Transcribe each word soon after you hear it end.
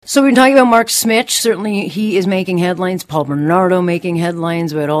So we're talking about Mark Smich. Certainly he is making headlines. Paul Bernardo making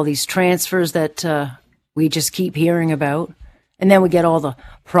headlines about all these transfers that we just keep hearing about. And then we get all the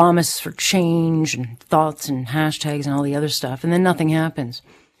promise for change and thoughts and hashtags and all the other stuff. And then nothing happens.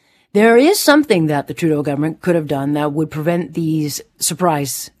 There is something that the Trudeau government could have done that would prevent these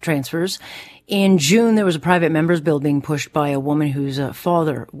surprise transfers. In June, there was a private member's bill being pushed by a woman whose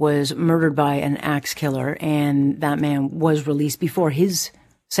father was murdered by an axe killer. And that man was released before his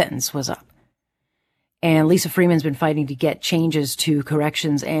sentence was up. And Lisa Freeman's been fighting to get changes to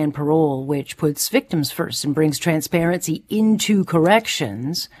corrections and parole, which puts victims first and brings transparency into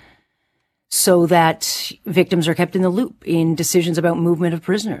corrections so that victims are kept in the loop in decisions about movement of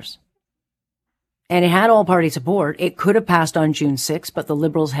prisoners. And it had all party support. It could have passed on June 6th, but the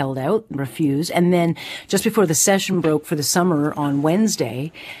Liberals held out and refused. And then just before the session broke for the summer on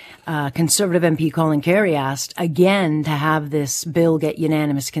Wednesday, Conservative MP Colin Carey asked again to have this bill get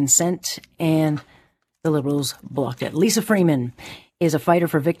unanimous consent, and the Liberals blocked it. Lisa Freeman is a fighter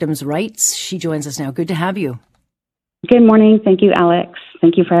for victims' rights. She joins us now. Good to have you. Good morning. Thank you, Alex.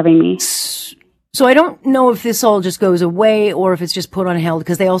 Thank you for having me. So I don't know if this all just goes away or if it's just put on hold,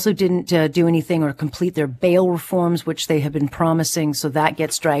 because they also didn't do anything or complete their bail reforms, which they have been promising, so that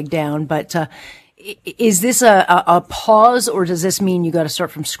gets dragged down. But is this a pause, or does this mean you got to start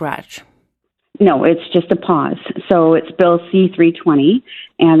from scratch? No, it's just a pause. So it's Bill C-320,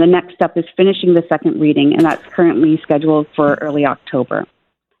 and the next step is finishing the second reading, and that's currently scheduled for early October.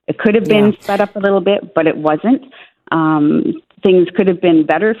 It could have been sped up a little bit, but it wasn't. Things could have been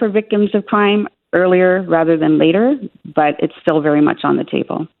better for victims of crime earlier rather than later, but it's still very much on the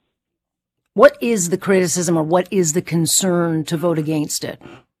table. What is the criticism, or what is the concern to vote against it?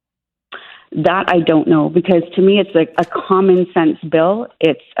 That I don't know, because to me it's a common sense bill.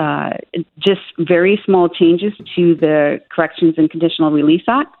 It's just very small changes to the Corrections and Conditional Release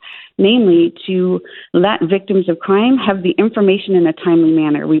Act, namely to let victims of crime have the information in a timely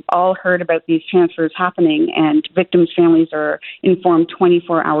manner. We've all heard about these transfers happening, and victims' families are informed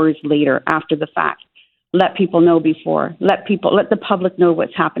 24 hours later after the fact. Let people know before. Let the public know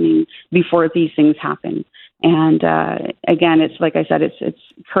what's happening before these things happen. And again, it's like I said, it's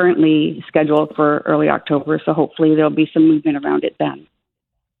currently scheduled for early October, so hopefully there'll be some movement around it then.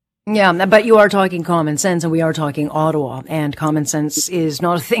 Yeah, but you are talking common sense, and we are talking Ottawa, and common sense is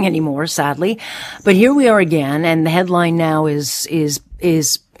not a thing anymore, sadly. But here we are again, and the headline now is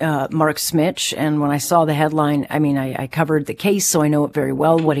Mark Smich. And when I saw the headline, I mean, I covered the case, so I know it very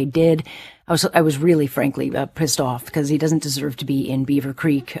well, what he did. I was really, frankly, pissed off, because he doesn't deserve to be in Beaver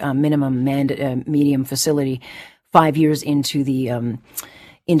Creek, medium facility, 5 years into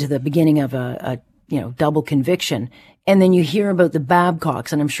the beginning of a double conviction. And then you hear about the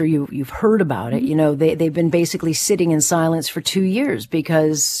Babcocks, and I'm sure you've heard about it. You know, they've been basically sitting in silence for 2 years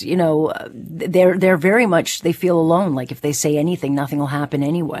because, you know, they're very much, they feel alone. Like if they say anything, nothing will happen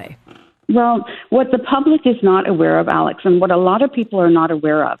anyway. Well, what the public is not aware of, Alex, and what a lot of people are not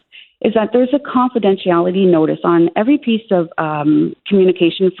aware of, is that there's a confidentiality notice on every piece of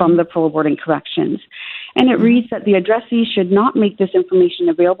communication from the Parole Board and Corrections. And it reads that the addressee should not make this information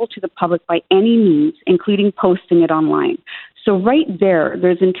available to the public by any means, including posting it online. So right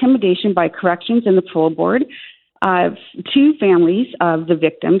there's intimidation by Corrections and the Parole Board to families of the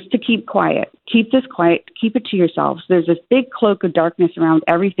victims to keep quiet. Keep this quiet. Keep it to yourselves. There's this big cloak of darkness around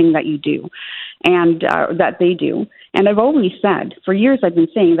everything that you do and that they do. And I've always said, for years I've been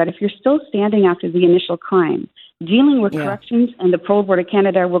saying that if you're still standing after the initial crime, dealing with Corrections and the Parole Board of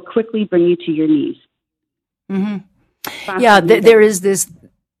Canada will quickly bring you to your knees. Mm-hmm. Yeah, there is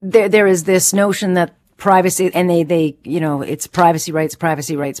this notion that privacy, and they it's privacy rights,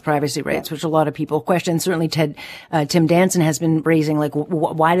 which a lot of people question. Certainly Tim Danson has been raising, like,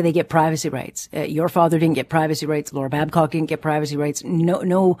 why do they get privacy rights? Your father didn't get privacy rights. Laura Babcock didn't get privacy rights.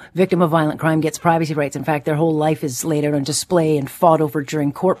 No victim of violent crime gets privacy rights. In fact, their whole life is laid out on display and fought over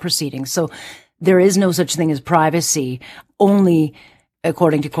during court proceedings. So there is no such thing as privacy, only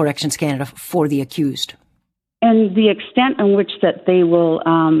according to Corrections Canada, for the accused. And the extent in which that they will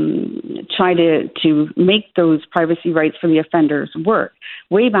try to make those privacy rights for the offenders work.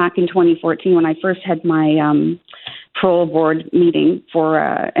 Way back in 2014, when I first had my parole board meeting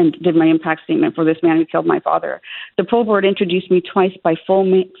and did my impact statement for this man who killed my father, the parole board introduced me twice by full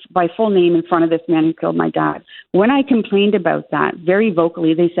name in front of this man who killed my dad. When I complained about that, very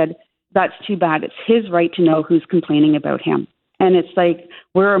vocally, they said, "That's too bad. It's his right to know who's complaining about him." And it's like,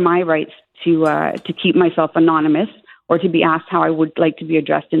 where are my rights to keep myself anonymous or to be asked how I would like to be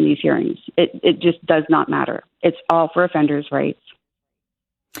addressed in these hearings? It just does not matter. It's all for offenders' rights.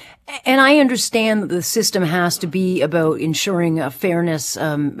 And I understand that the system has to be about ensuring a fairness,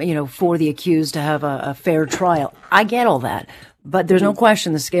 for the accused to have a fair trial. I get all that. But there's no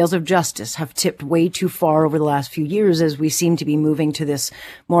question the scales of justice have tipped way too far over the last few years as we seem to be moving to this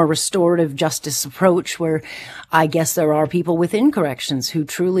more restorative justice approach where I guess there are people within corrections who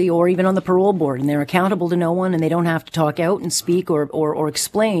truly, or even on the parole board, and they're accountable to no one and they don't have to talk out and speak or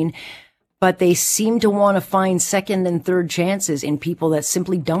explain, but they seem to want to find second and third chances in people that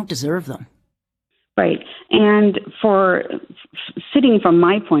simply don't deserve them. Right. And for sitting from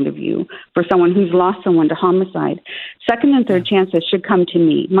my point of view, for someone who's lost someone to homicide, second and third chances should come to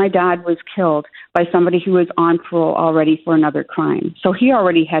me. My dad was killed by somebody who was on parole already for another crime. So he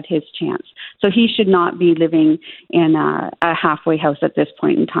already had his chance. So he should not be living in a halfway house at this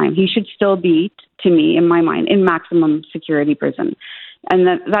point in time. He should still be, to me, in my mind, in maximum security prison. And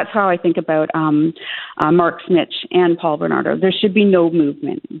that's how I think about Mark Smich and Paul Bernardo. There should be no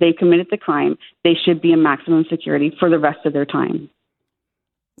movement. They committed the crime. They should be in maximum security for the rest of their time.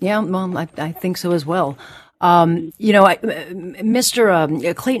 Yeah, well, I think so as well. Mr.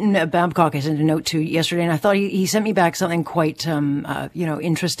 Clayton Babcock, I sent a note to yesterday, and I thought he sent me back something quite,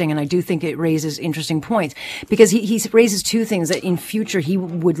 interesting. And I do think it raises interesting points because he raises two things that in future he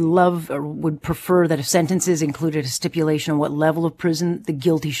would love or would prefer that if sentences included a stipulation on what level of prison the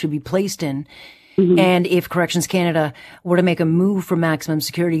guilty should be placed in. Mm-hmm. And if Corrections Canada were to make a move for maximum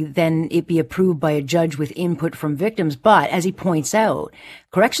security, then it be approved by a judge with input from victims. But as he points out,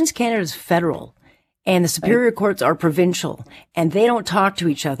 Corrections Canada is federal. And the superior courts are provincial, and they don't talk to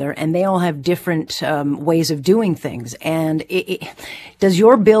each other, and they all have different ways of doing things. And does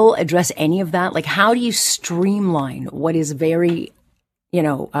your bill address any of that? Like, how do you streamline what is very,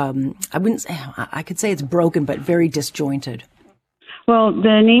 I could say it's broken, but very disjointed? Well,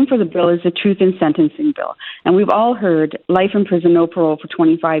 the name for the bill is the Truth in Sentencing Bill. And we've all heard life in prison, no parole for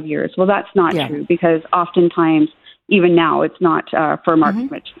 25 years. Well, that's not true because oftentimes, even now, it's not for Mark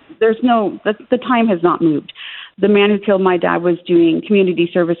Smich. The time has not moved. The man who killed my dad was doing community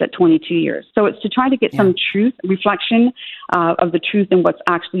service at 22 years. So it's to try to get some truth, reflection of the truth and what's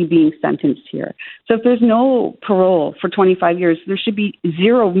actually being sentenced here. So if there's no parole for 25 years, there should be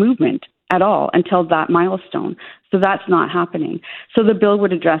zero movement at all until that milestone. So that's not happening. So the bill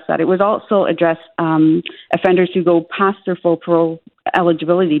would address that. It would also address offenders who go past their full parole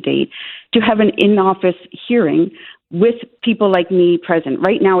eligibility date to have an in-office hearing with people like me present.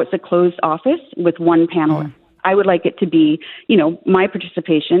 Right now it's a closed office with one panelist. I would like it to be, my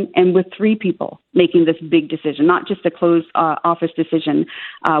participation and with three people making this big decision, not just a closed office decision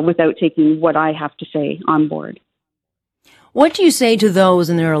without taking what I have to say on board. What do you say to those,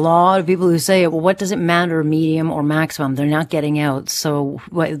 and there are a lot of people who say, well, what does it matter, medium or maximum? They're not getting out, so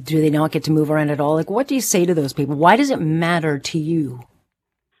what, do they not get to move around at all? Like, what do you say to those people? Why does it matter to you?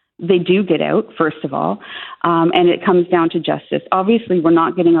 They do get out, first of all, and it comes down to justice. Obviously, we're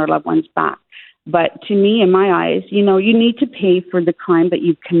not getting our loved ones back. But to me, in my eyes, you need to pay for the crime that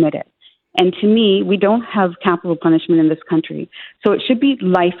you've committed. And to me, we don't have capital punishment in this country. So it should be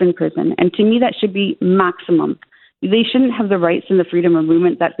life in prison. And to me, that should be maximum. They shouldn't have the rights and the freedom of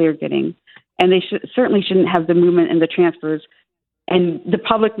movement that they're getting. And they certainly shouldn't have the movement and the transfers and the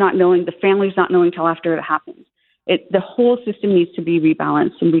public not knowing, the families not knowing till after it happens. The whole system needs to be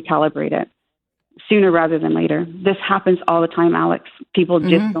rebalanced and recalibrated sooner rather than later. This happens all the time, Alex. People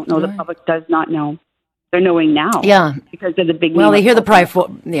just don't know. The public does not know. They're knowing now. Yeah. Because of the big. Well, they hear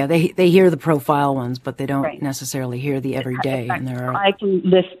they hear the profile ones, but they don't necessarily hear the everyday. And I can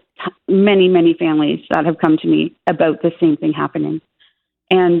list many, many families that have come to me about the same thing happening.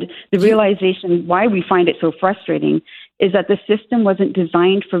 And the realization why we find it so frustrating is that the system wasn't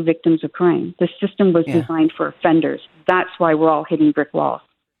designed for victims of crime. The system was designed for offenders. That's why we're all hitting brick walls.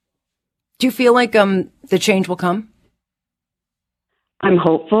 Do you feel like the change will come? I'm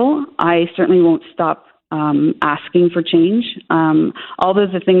hopeful. I certainly won't stop asking for change. Although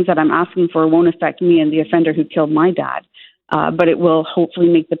the things that I'm asking for won't affect me and the offender who killed my dad, but it will hopefully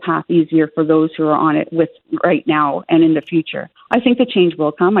make the path easier for those who are on it with right now and in the future. I think the change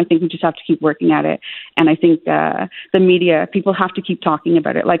will come. I think we just have to keep working at it. And I think the media, people have to keep talking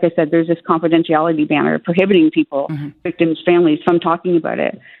about it. Like I said, there's this confidentiality banner prohibiting people, victims, families from talking about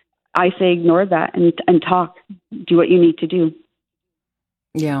it. I say ignore that and talk. Do what you need to do.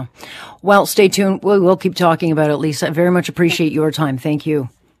 Yeah. Well, stay tuned. We'll keep talking about it, Lisa. I very much appreciate your time. Thank you.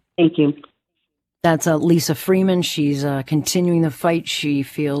 Thank you. That's Lisa Freeman. She's continuing the fight. She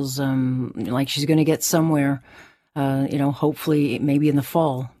feels like she's going to get somewhere, hopefully maybe in the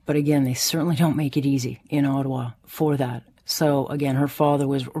fall. But again, they certainly don't make it easy in Ottawa for that. So again, her father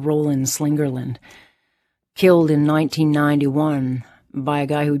was Roland Slingerland, killed in 1991 by a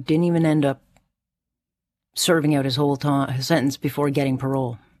guy who didn't even end up serving out his whole sentence before getting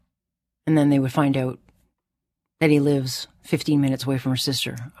parole. And then they would find out that he lives 15 minutes away from her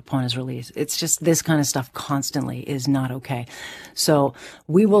sister upon his release. It's just this kind of stuff constantly is not okay. So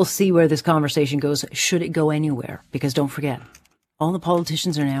we will see where this conversation goes, should it go anywhere. Because don't forget, all the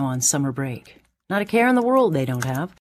politicians are now on summer break. Not a care in the world they don't have.